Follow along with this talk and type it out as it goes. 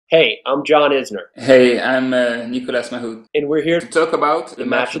Hey, I'm John Isner, Hey, I'm Nicolas Mahut. and we're here To to talk about the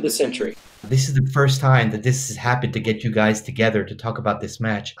match of the century. This is the first time that this has happened to get you guys together to talk about this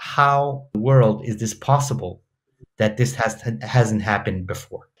match. How in the world is this possible that this hasn't happened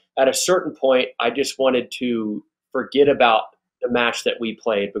before? At a certain point, I just wanted to forget about the match that we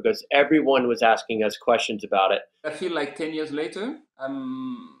played because everyone was asking us questions about it. I feel like 10 years later,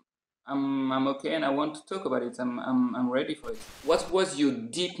 I'm okay, and I want to talk about it. I'm ready for it. What was your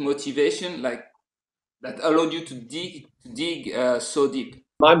deep motivation, like that allowed you to dig so deep?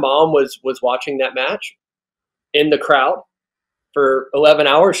 My mom was watching that match in the crowd for 11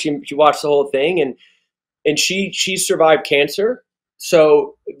 hours. She watched the whole thing, and she survived cancer.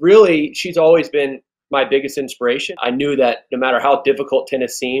 So really, she's always been my biggest inspiration. I knew that no matter how difficult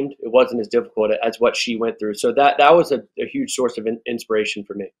tennis seemed, it wasn't as difficult as what she went through. So that was a huge source of inspiration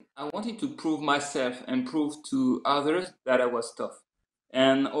for me. I wanted to prove myself and prove to others that I was tough.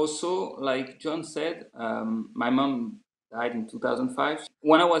 And also, like John said, my mom died in 2005.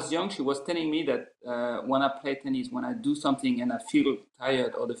 When I was young, she was telling me that when I play tennis, when I do something and I feel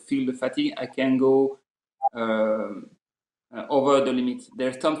tired or feel the fatigue, I can go over the limit.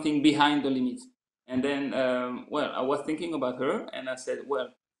 There's something behind the limit. And then, well, I was thinking about her, and I said, well,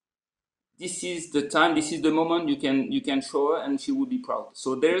 this is the time, this is the moment you can show her, and she will be proud.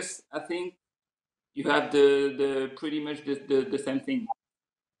 So there's, I think, you have the pretty much the same thing.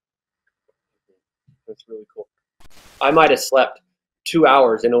 That's really cool. I might have slept 2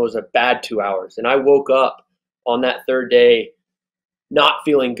 hours, and it was a bad 2 hours. And I woke up on that third day not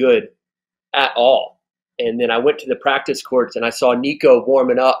feeling good at all. And then I went to the practice courts, and I saw Nico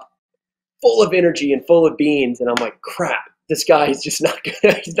warming up, full of energy and full of beans. And I'm like, crap, this guy is just not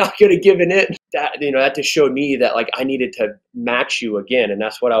gonna, he's not gonna give an it. That just showed me that like I needed to match you again, and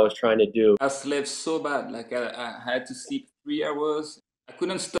that's what I was trying to do. I slept so bad, like I had to sleep 3 hours. I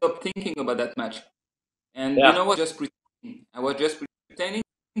couldn't stop thinking about that match. And Yeah. you know what? I was just pretending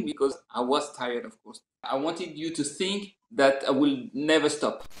because I was tired, of course. I wanted you to think that I will never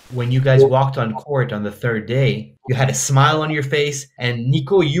stop. When you guys walked on court on the third day, you had a smile on your face, and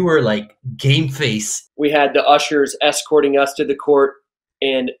Nico, you were like game face. We had the ushers escorting us to the court,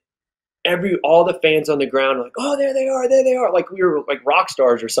 and all the fans on the ground were like, oh, there they are, like we were like rock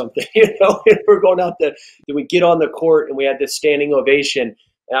stars or something, And we're going out then we get on the court, and we had this standing ovation,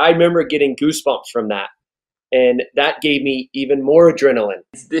 and I remember getting goosebumps from that, and that gave me even more adrenaline.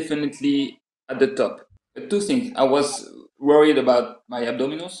 It's definitely at the top. But two things. I was worried about my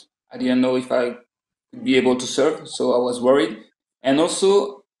abdominals. I didn't know if I would be able to serve, so I was worried. And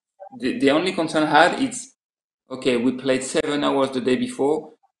also, the only concern I had is, okay, we played 7 hours the day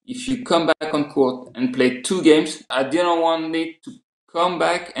before. If you come back on court and play 2 games, I didn't want it to come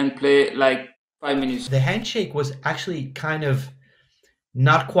back and play like 5 minutes. The handshake was actually kind of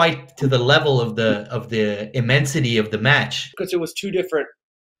not quite to the level of the immensity of the match. Because it was two different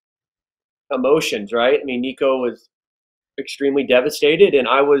emotions, right? I mean, Nico was extremely devastated, and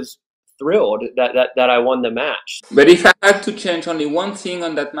I was thrilled that I won the match. But if I had to change only one thing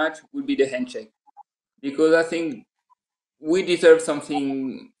on that match, would be the handshake. Because I think we deserve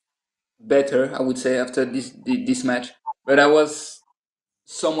something better, I would say, after this match. But I was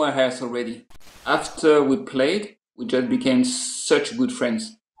somewhere else already. After we played, we just became such good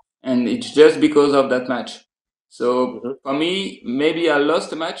friends. And it's just because of that match. So for me, maybe I lost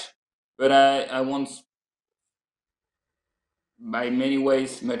the match, but I won by many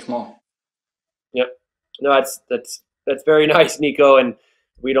ways much more. Yep. No, that's very nice, Nico, and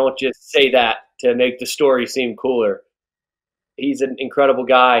we don't just say that to make the story seem cooler. He's an incredible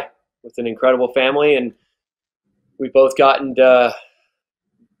guy with an incredible family, and we've both gotten to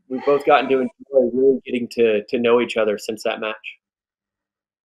enjoy really getting to know each other since that match.